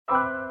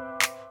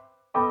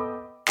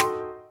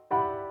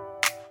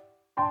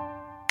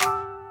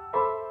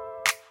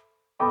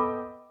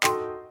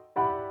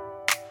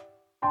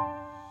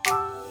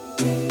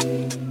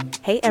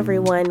Hey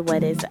everyone,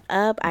 what is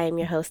up? I am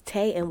your host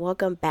Tay and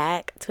welcome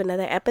back to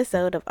another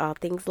episode of All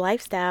Things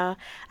Lifestyle.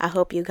 I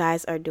hope you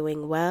guys are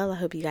doing well. I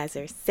hope you guys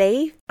are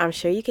safe. I'm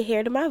sure you can hear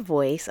it in my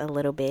voice a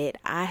little bit.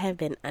 I have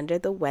been under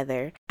the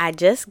weather. I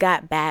just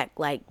got back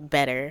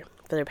better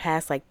for the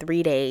past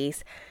 3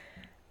 days.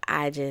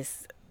 I've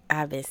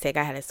been sick.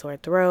 I had a sore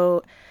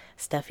throat,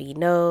 stuffy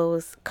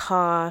nose,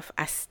 cough.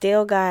 I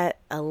still got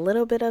a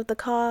little bit of the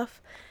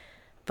cough,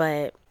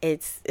 but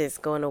it's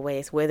going away.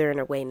 It's withering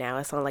away now.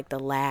 It's on the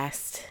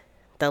last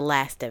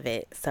of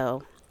it.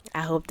 So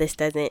I hope this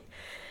isn't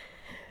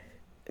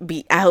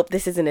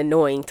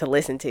annoying to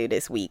listen to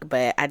this week,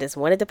 but I just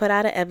wanted to put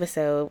out an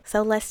episode.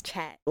 So let's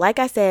chat. Like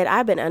I said,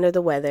 I've been under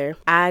the weather.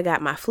 I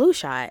got my flu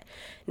shot.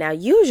 Now,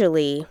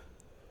 usually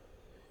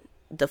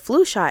the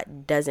flu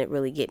shot doesn't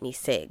really get me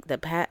sick. The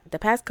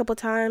past couple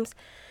times,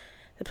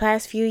 the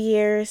past few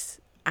years,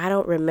 I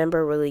don't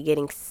remember really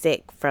getting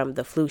sick from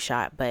the flu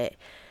shot, but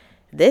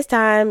this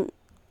time,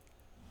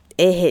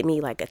 it hit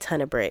me like a ton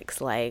of bricks.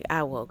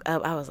 I woke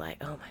up, I was like,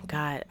 oh my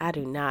God, I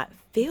do not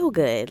feel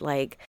good.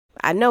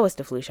 I know it's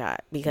the flu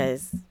shot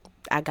because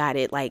I got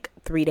it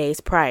 3 days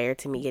prior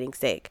to me getting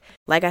sick.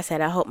 Like I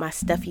said, I hope my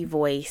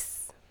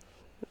voice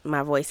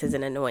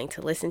isn't annoying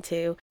to listen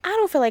to. I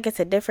don't feel like it's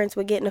a difference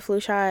with getting a flu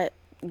shot,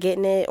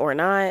 getting it or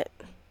not.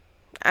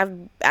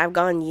 I've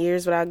gone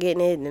years without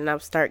getting it and then I'll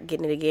start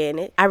getting it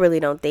again. I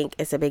really don't think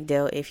it's a big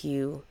deal if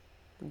you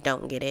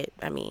don't get it.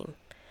 I mean,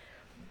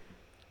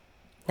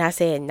 not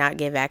saying not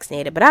get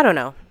vaccinated, but I don't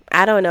know.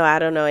 I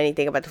don't know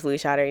anything about the flu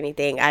shot or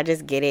anything. I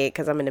just get it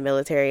because I'm in the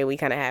military and we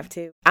kind of have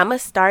to. I'm going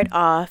to start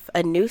off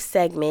a new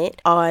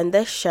segment on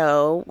the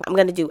show. I'm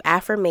going to do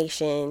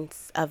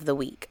affirmations of the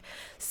week.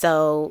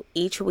 So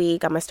each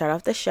week I'm going to start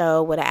off the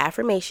show with an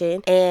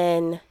affirmation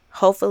and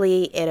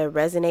hopefully it'll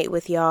resonate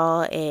with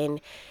y'all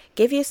and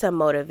give you some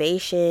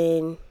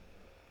motivation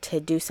to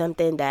do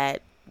something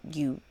that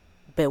you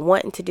been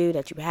wanting to do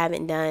that you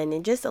haven't done,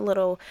 and just a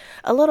little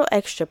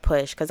extra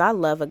push, because I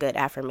love a good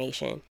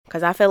affirmation.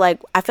 Because I feel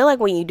like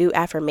when you do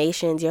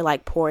affirmations, you're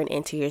pouring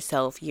into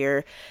yourself,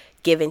 you're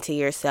giving to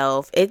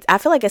yourself. I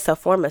feel like it's a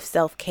form of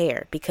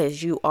self-care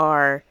because you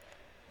are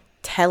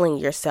telling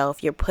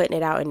yourself, you're putting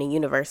it out in the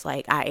universe,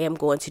 I am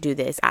going to do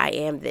this, I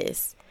am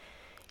this.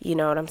 You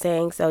know what I'm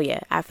saying? So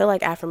yeah, I feel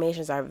like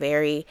affirmations are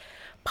very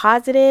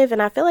positive,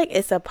 and I feel like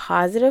it's a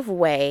positive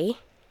way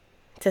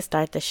to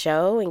start the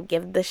show and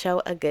give the show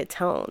a good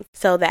tone.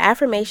 So the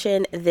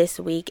affirmation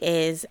this week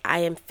is, I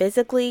am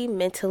physically,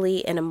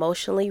 mentally, and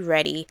emotionally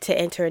ready to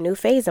enter a new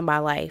phase of my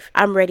life.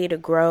 I'm ready to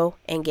grow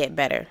and get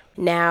better.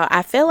 Now,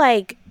 I feel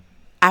like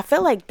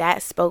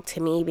that spoke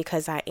to me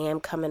because I am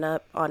coming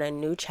up on a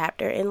new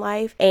chapter in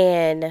life,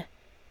 and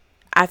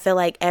I feel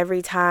like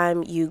every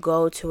time you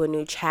go to a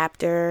new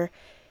chapter,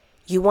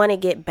 you want to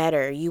get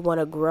better, you want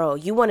to grow,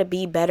 you want to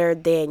be better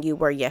than you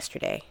were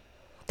yesterday.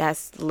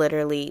 That's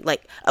literally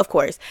of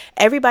course,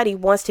 everybody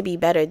wants to be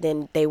better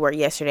than they were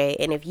yesterday.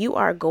 And if you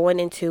are going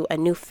into a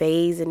new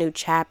phase, a new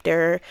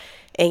chapter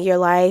in your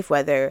life,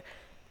 whether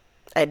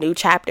a new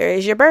chapter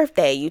is your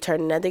birthday, you turn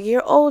another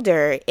year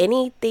older,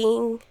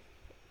 anything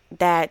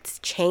that's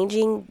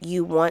changing,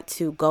 you want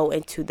to go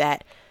into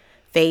that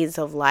phase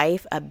of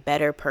life a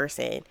better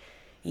person.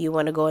 You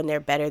want to go in there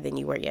better than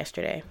you were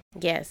yesterday.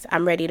 Yes,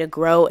 I'm ready to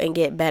grow and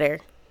get better.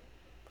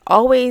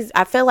 Always,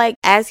 I feel like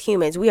as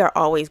humans, we are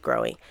always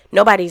growing.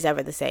 Nobody's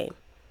ever the same.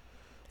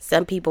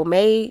 Some people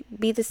may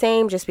be the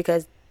same just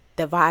because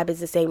the vibe is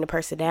the same, the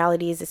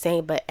personality is the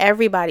same, but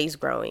everybody's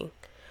growing.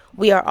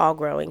 We are all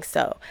growing.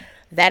 So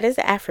that is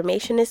the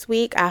affirmation this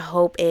week. I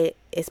hope it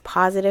is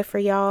positive for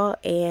y'all,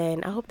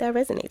 and I hope that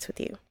resonates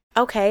with you.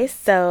 Okay,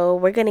 so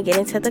we're going to get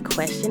into the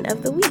question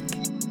of the week.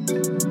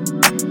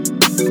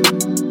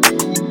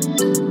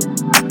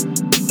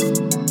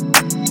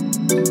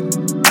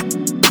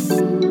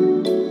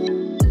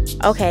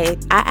 Okay,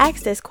 I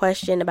asked this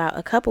question about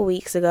a couple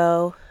weeks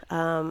ago.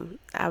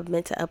 I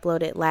meant to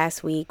upload it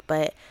last week,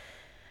 but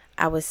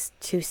I was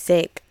too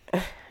sick.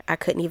 I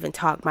couldn't even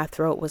talk. My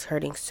throat was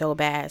hurting so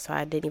bad, so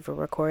I didn't even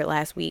record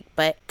last week.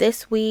 But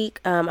this week,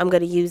 I'm going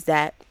to use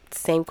that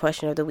same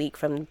question of the week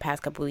from the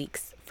past couple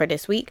weeks for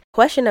this week.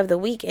 Question of the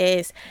week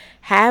is,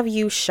 have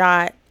you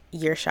shot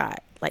your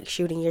shot?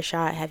 Shooting your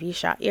shot. Have you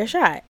shot your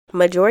shot?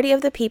 Majority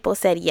of the people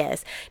said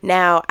yes.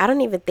 Now, I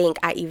don't even think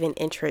I even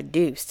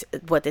introduced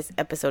what this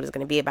episode is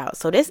going to be about.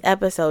 So this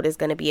episode is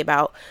going to be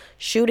about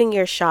shooting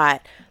your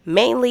shot,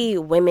 mainly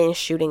women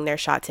shooting their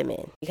shot to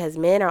men. Because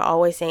men are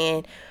always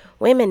saying,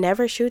 women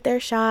never shoot their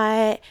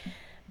shot,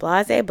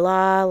 blah, blah,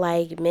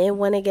 blah. Men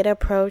want to get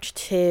approached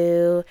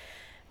too.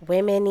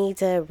 Women need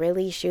to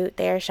really shoot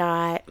their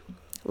shot.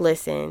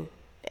 Listen,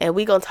 and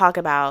we're going to talk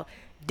about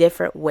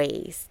different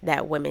ways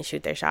that women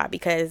shoot their shot,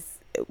 because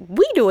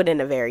we do it in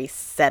a very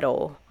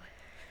subtle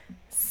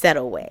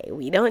way.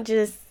 We not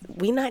just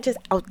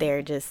out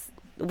there,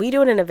 we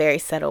do it in a very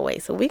subtle way.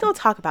 So we're going to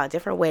talk about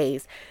different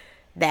ways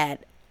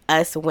that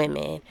us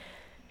women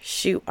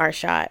shoot our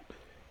shot.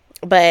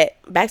 But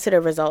back to the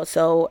results.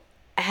 So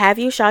have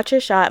you shot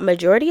your shot?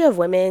 Majority of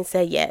women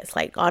said yes.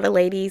 All the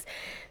ladies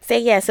say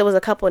yes. It was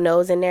a couple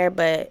no's in there,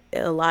 but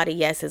a lot of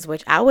yeses,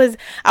 which I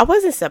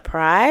wasn't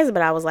surprised,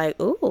 but I was like,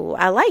 ooh,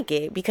 I like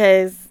it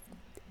because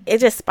it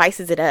just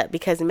spices it up,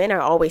 because men are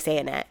always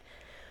saying that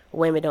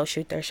women don't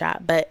shoot their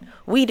shot, but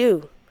we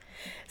do.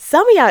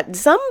 Some of y'all,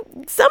 some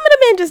of the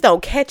men just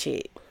don't catch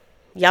it.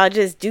 Y'all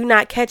just do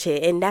not catch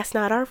it, and that's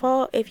not our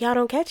fault if y'all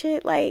don't catch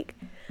it. Like,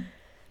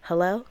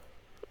 hello?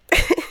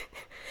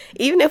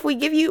 Even if we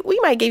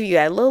might give you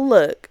that little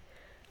look.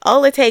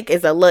 All it take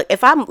is a look.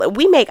 If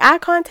we make eye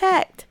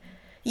contact,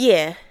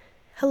 yeah,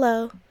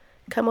 hello,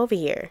 come over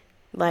here.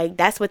 Like,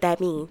 that's what that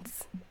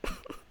means.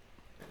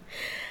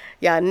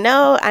 Y'all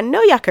know, I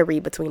know y'all can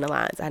read between the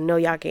lines. I know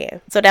y'all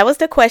can. So that was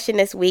the question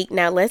this week.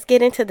 Now let's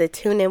get into the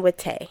Tune In with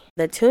Tay.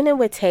 The Tune In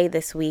with Tay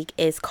this week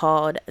is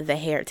called The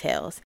Hair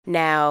Tales.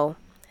 Now,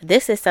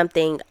 this is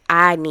something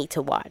I need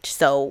to watch.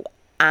 So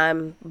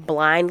I'm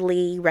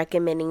blindly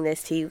recommending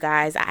this to you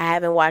guys. I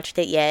haven't watched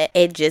it yet.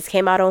 It just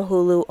came out on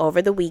Hulu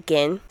over the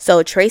weekend.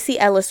 So Tracee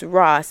Ellis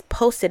Ross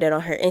posted it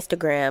on her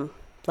Instagram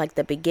like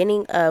the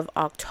beginning of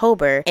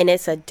October, and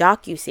it's a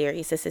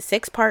docuseries. It's a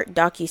 6-part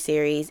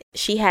docuseries.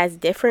 She has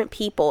different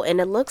people,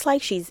 and it looks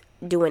like she's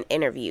doing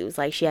interviews.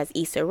 Like, she has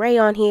Issa Rae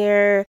on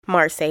here,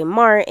 Marsai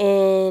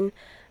Martin,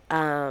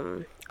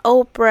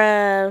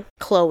 Oprah,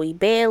 Chloe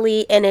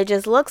Bailey, and it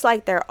just looks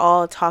like they're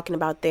all talking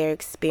about their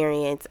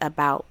experience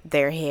about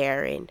their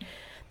hair and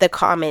the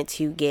comments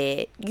you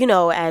get. You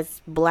know,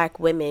 as Black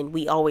women,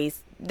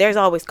 there's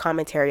always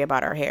commentary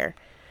about our hair.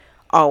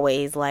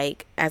 Always,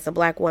 like, as a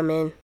Black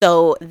woman.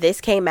 So this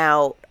came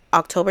out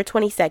October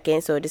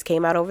 22nd, so it just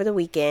came out over the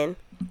weekend,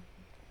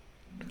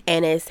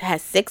 and it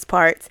has 6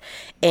 parts,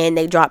 and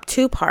they dropped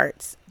 2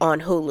 parts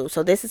on Hulu.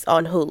 So this is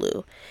on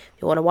Hulu.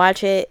 If you want to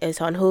watch it,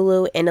 it's on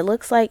Hulu, and it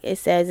looks like it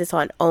says it's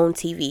on OWN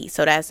TV.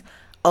 So that's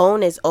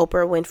OWN is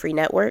Oprah Winfrey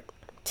Network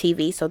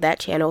TV, so that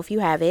channel, if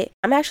you have it.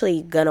 I'm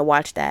actually gonna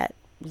watch that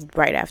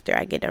right after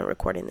I get done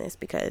recording this,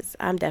 because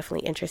I'm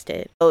definitely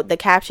interested. So the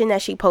caption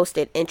that she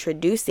posted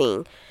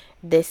introducing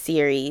this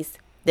series,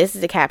 this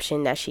is the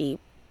caption that she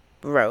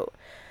wrote: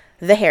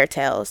 The Hair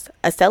Tales,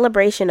 a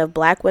celebration of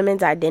Black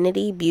women's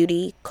identity,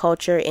 beauty,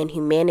 culture, and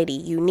humanity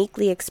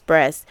uniquely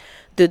expressed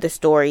through the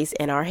stories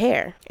in our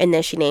hair. And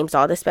then she names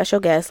all the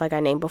special guests, like I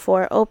named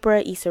before: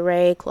 Oprah, Issa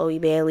Rae, Chloe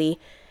Bailey,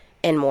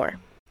 and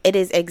more. It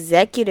is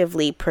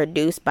executively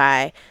produced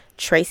by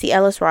Tracee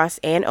Ellis Ross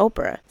and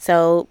Oprah.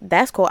 So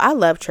that's cool. I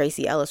love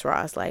Tracee Ellis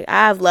Ross. Like,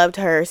 I've loved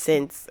her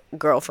since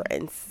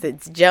Girlfriends,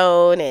 since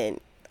Joan, and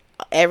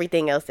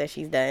everything else that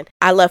she's done.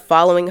 I love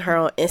following her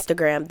on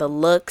Instagram. The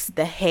looks,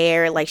 the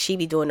hair, like, she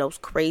be doing those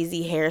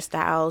crazy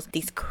hairstyles,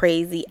 these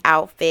crazy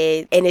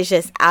outfits, and it's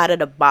just out of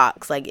the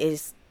box. Like,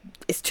 it's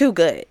too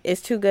good.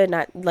 It's too good.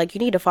 Not like, you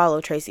need to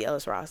follow Tracee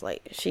Ellis Ross.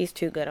 Like, she's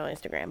too good on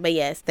Instagram. But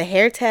yes, The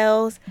Hair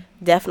Tales,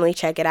 definitely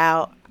check it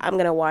out. I'm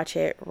gonna watch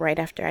it right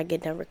after I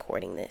get done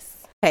recording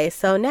this. Okay,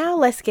 so now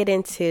let's get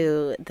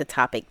into the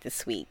topic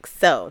this week.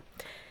 So,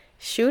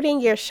 shooting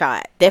your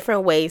shot,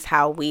 different ways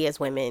how we as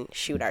women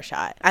shoot our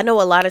shot. I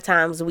know a lot of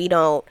times we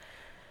don't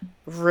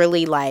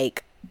really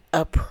like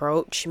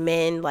approach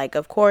men. Like,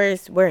 of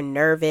course, we're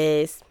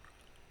nervous.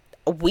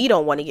 We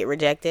don't want to get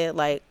rejected.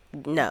 Like,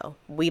 no,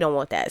 we don't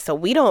want that. So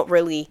we don't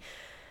really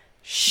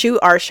shoot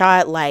our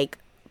shot like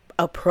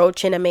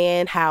approaching a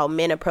man how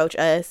men approach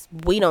us.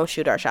 We don't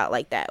shoot our shot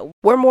like that.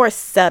 We're more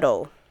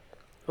subtle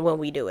when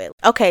we do it.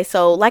 Okay,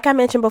 so like I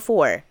mentioned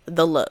before,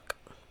 the look.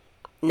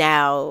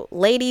 Now,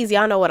 ladies,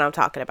 y'all know what I'm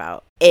talking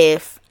about.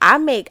 If I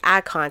make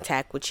eye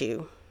contact with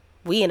you,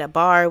 we in a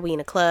bar, we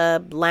in a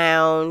club,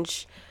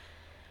 lounge,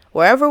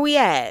 wherever we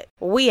at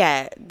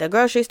the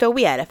grocery store,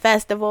 we at a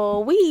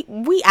festival,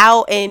 we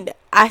out, and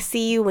I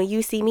see you when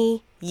you see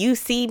me, you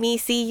see me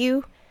see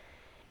you,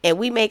 and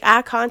we make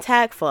eye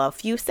contact for a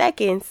few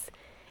seconds,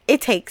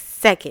 it takes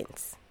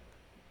seconds.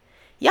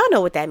 Y'all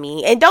know what that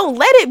means. And don't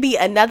let it be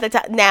another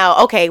time. Now,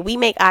 okay, we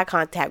make eye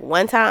contact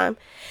one time,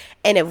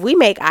 and if we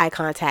make eye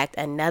contact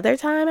another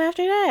time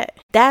after that,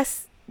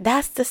 that's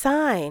the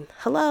sign.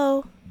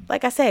 Hello.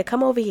 Like I said,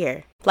 come over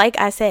here. Like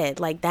I said,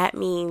 like, that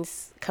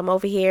means come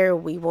over here.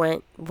 We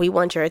want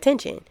your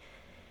attention.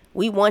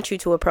 We want you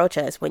to approach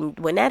us.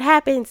 When that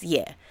happens,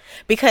 yeah.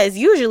 Because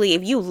usually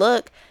if you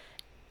look,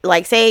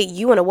 like, say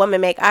you and a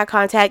woman make eye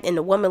contact and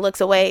the woman looks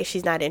away,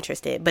 she's not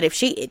interested. But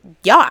if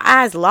y'all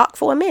eyes lock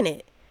for a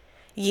minute,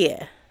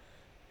 yeah.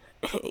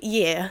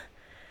 Yeah.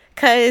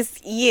 Cause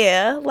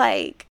yeah,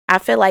 like, I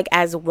feel like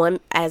as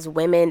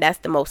women, that's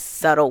the most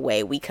subtle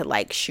way we could,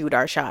 like, shoot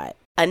our shot.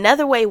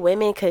 Another way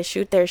women could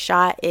shoot their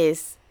shot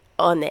is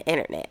on the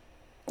internet.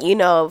 You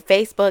know,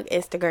 Facebook,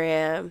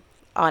 Instagram,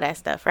 all that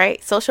stuff,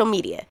 right? Social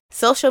media.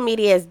 Social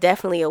media is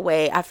definitely a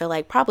way I feel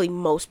like probably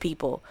most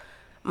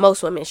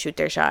women shoot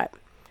their shot.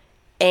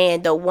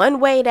 And the one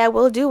way that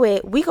we'll do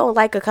it, we gonna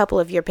like a couple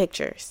of your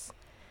pictures.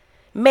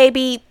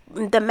 Maybe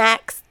the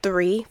max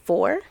 3,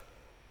 4.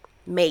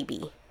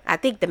 Maybe. I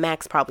think the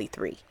max probably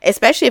 3.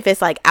 Especially if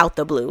it's like out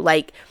the blue.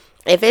 Like,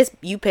 if it's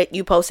you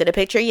posted a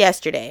picture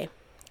yesterday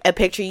a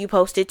picture you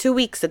posted 2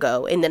 weeks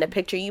ago, and then a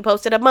picture you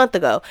posted a month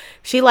ago.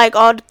 She like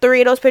all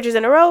 3 of those pictures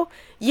in a row.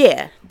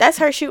 Yeah, that's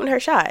her shooting her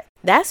shot.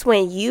 That's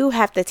when you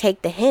have to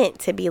take the hint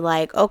to be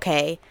like,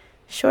 okay,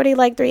 shorty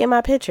like 3 of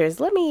my pictures.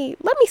 Let me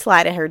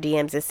slide in her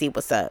DMs and see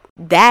what's up.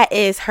 That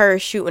is her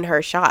shooting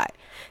her shot.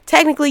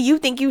 Technically, you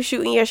think you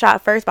shooting your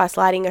shot first by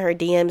sliding in her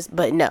DMs,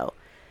 but no.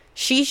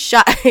 She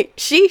shot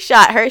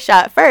her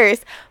shot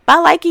first by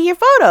liking your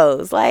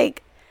photos.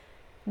 Like,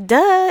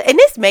 duh. And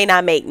this may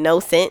not make no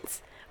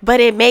sense, but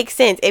it makes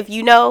sense. If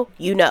you know,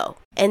 you know.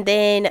 And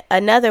then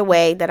another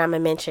way that I'm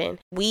going to mention,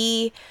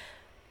 we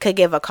could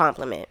give a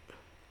compliment.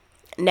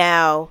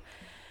 Now,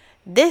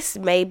 this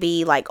may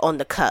be like on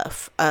the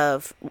cuff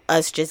of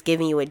us just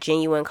giving you a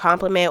genuine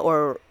compliment,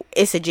 or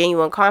it's a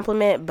genuine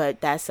compliment,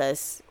 but that's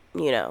us,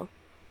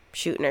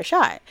 shooting her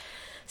shot.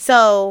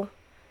 So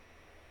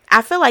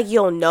I feel like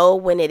you'll know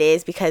when it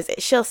is because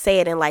she'll say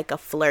it in like a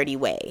flirty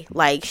way.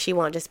 Like, she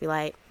won't just be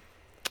like,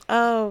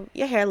 oh,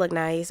 your hair look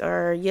nice,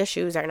 or your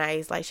shoes are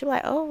nice. Like, she'll be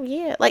like, oh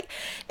yeah. Like,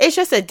 it's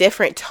just a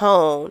different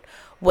tone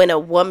when a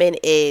woman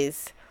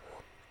is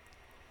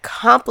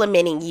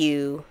complimenting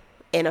you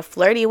in a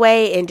flirty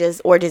way and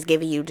just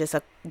giving you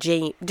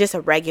giving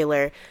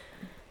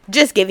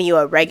you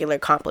a regular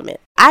compliment.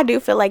 I do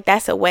feel like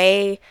that's a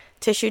way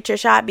to shoot your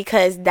shot,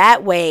 because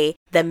that way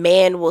the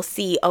man will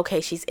see,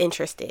 okay, she's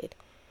interested.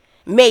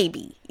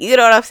 Maybe. You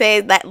know what I'm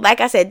saying?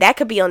 Like I said, that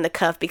could be on the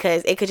cuff,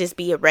 because it could just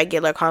be a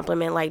regular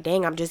compliment. Like,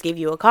 dang, I'm just giving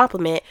you a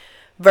compliment,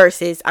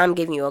 versus I'm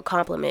giving you a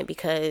compliment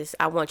because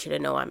I want you to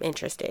know I'm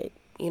interested.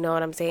 You know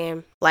what I'm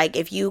saying? Like,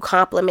 if you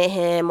compliment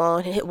him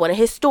on one of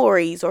his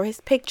stories or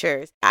his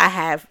pictures, I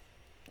have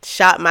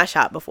shot my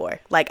shot before.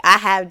 Like, I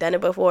have done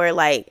it before.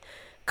 Like,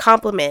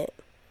 compliment.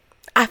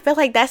 I feel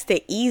like that's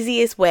the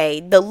easiest way.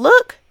 The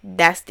look,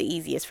 that's the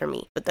easiest for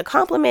me. But the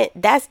compliment,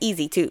 that's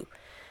easy too.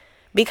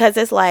 Because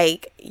it's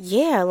like,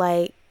 yeah,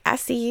 like, I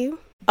see you.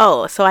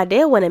 Oh, so I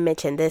did want to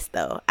mention this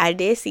though. I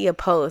did see a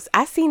post.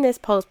 I seen this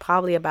post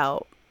probably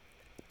about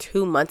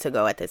 2 months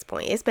ago at this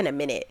point. It's been a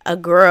minute. A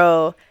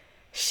girl,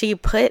 she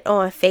put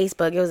on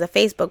Facebook, it was a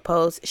Facebook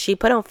post. She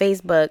put on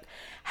Facebook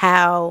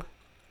how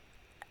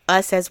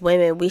us as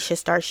women, we should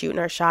start shooting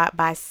our shot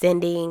by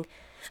sending.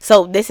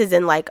 So this is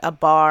in like a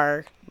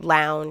bar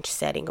lounge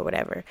setting or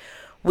whatever.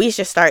 We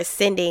should start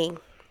sending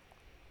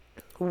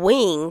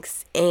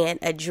wings and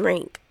a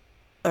drink,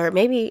 or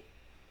maybe,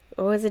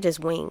 or was it just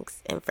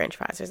wings and french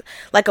fries, or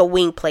like a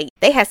wing plate?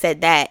 They had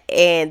said that,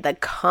 and the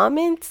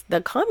comments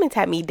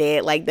had me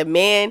dead. Like, the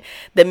men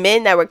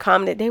that were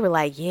commenting, they were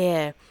like,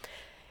 yeah,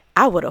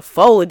 I would have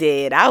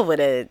folded. I would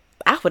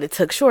have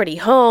took shorty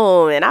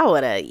home, and I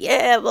would have,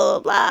 yeah, blah,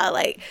 blah, blah.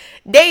 Like,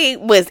 they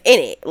was in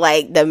it.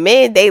 Like, the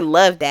men, they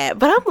loved that.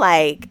 But I'm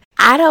like,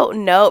 I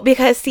don't know.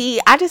 Because, see,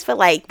 I just feel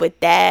like with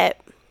that,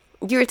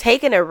 you're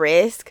taking a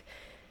risk.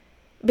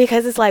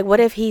 Because it's like, what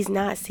if he's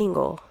not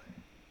single?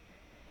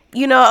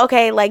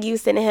 Okay, like, you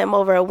sending him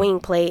over a wing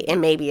plate and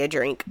maybe a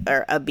drink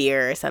or a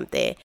beer or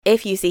something.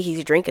 If you see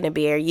he's drinking a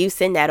beer, you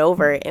send that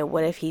over, and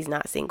what if he's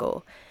not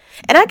single?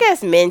 And I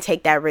guess men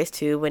take that risk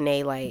too when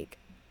they, like,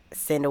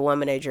 send a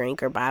woman a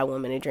drink or buy a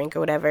woman a drink or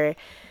whatever.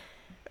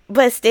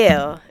 But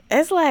still,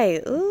 it's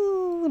like,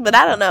 ooh, but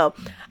I don't know.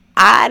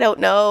 I don't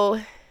know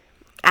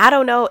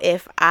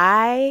if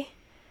I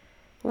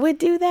would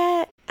do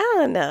that. I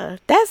don't know.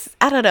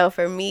 I don't know.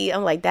 For me,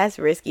 I'm like, that's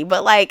risky.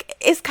 But, like,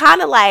 it's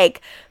kind of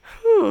like,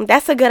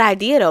 that's a good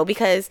idea though,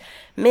 because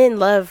men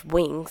love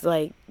wings.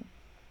 Like,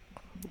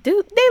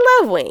 dude, they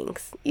love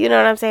wings. You know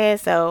what I'm saying?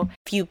 So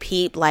if you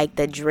peep like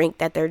the drink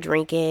that they're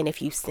drinking,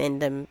 if you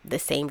send them the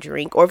same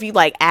drink, or if you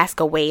like ask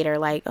a waiter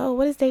like, oh,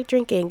 what is they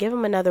drinking? Give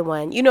them another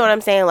one. You know what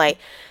I'm saying? Like,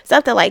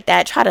 something like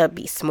that. Try to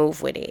be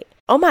smooth with it.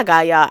 Oh my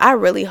God, y'all. I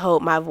really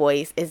hope my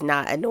voice is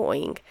not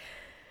annoying.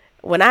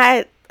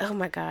 Oh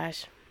my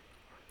gosh.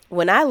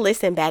 When I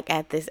listen back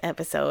at this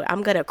episode,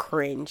 I'm going to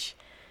cringe.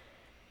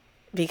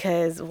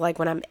 Because like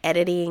when I'm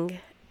editing,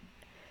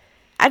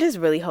 I just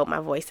really hope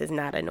my voice is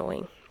not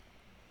annoying.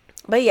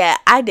 But yeah,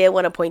 I did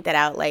want to point that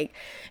out. Like,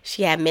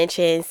 she had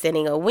mentioned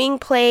sending a wing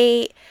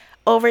plate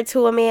over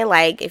to a man.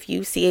 Like, if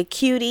you see a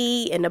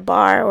cutie in a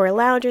bar or a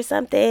lounge or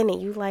something, and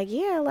you like,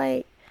 yeah,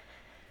 like,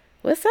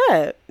 what's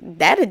up?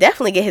 That'd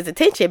definitely get his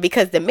attention,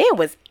 because the man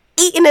was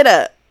eating it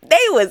up. They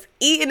was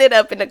eating it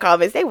up in the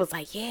comments. They was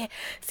like, yeah,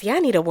 see, I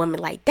need a woman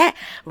like that.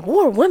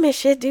 More women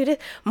should do this.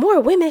 More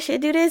women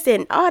should do this,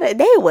 and all that.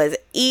 They was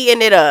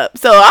eating it up.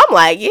 So I'm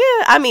like, yeah,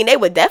 I mean, they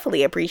would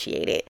definitely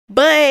appreciate it.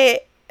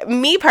 But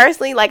me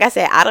personally, like I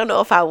said, I don't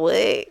know if I would.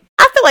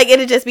 I feel like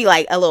it'd just be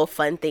like a little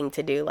fun thing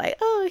to do. Like,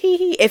 oh,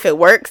 hee. If it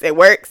works, it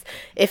works.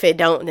 If it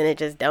don't, then it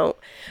just don't.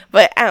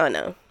 But I don't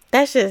know.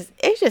 It's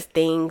just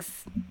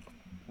things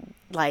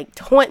like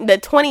the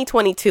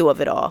 2022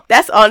 of it all.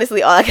 That's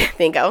honestly all I can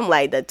think of. I'm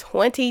like, the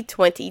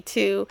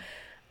 2022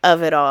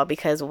 of it all.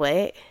 Because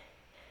what?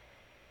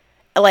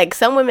 Like,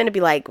 some women would be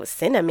like, well,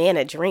 send a man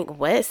a drink.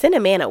 What? Send a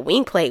man a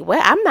wing plate.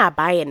 What? I'm not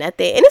buying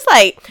nothing. And it's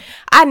like,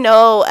 I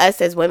know us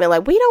as women,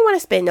 like, we don't want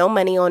to spend no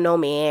money on no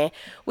man.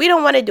 We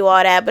don't want to do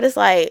all that. But it's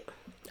like,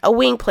 a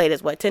wing plate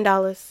is what,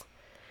 $10?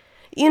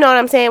 you know what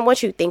I'm saying?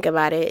 Once you think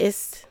about it,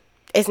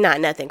 it's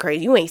not nothing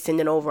crazy. You ain't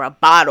sending over a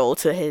bottle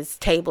to his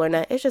table or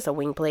nothing. It's just a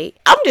wing plate.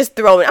 I'm just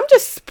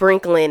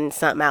sprinkling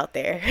something out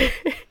there.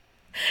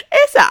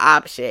 It's an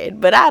option,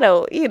 but I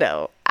don't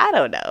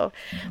know.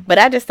 But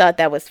I just thought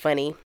that was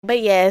funny.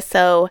 But yeah,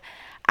 so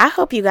I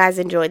hope you guys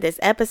enjoyed this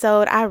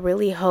episode. I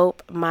really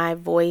hope my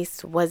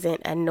voice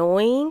wasn't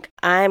annoying.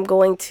 I'm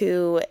going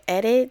to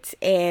edit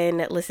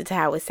and listen to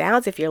how it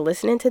sounds. If you're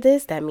listening to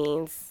this, that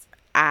means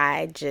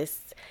I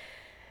just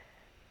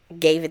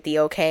gave it the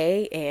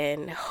okay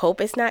and hope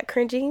it's not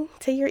cringing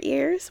to your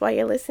ears while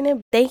you're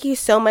listening. Thank you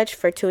so much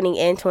for tuning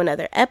in to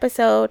another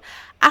episode.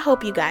 I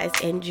hope you guys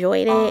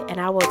enjoyed it,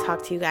 and I will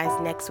talk to you guys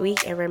next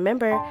week. And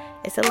remember,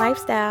 it's a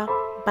lifestyle.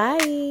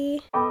 Bye.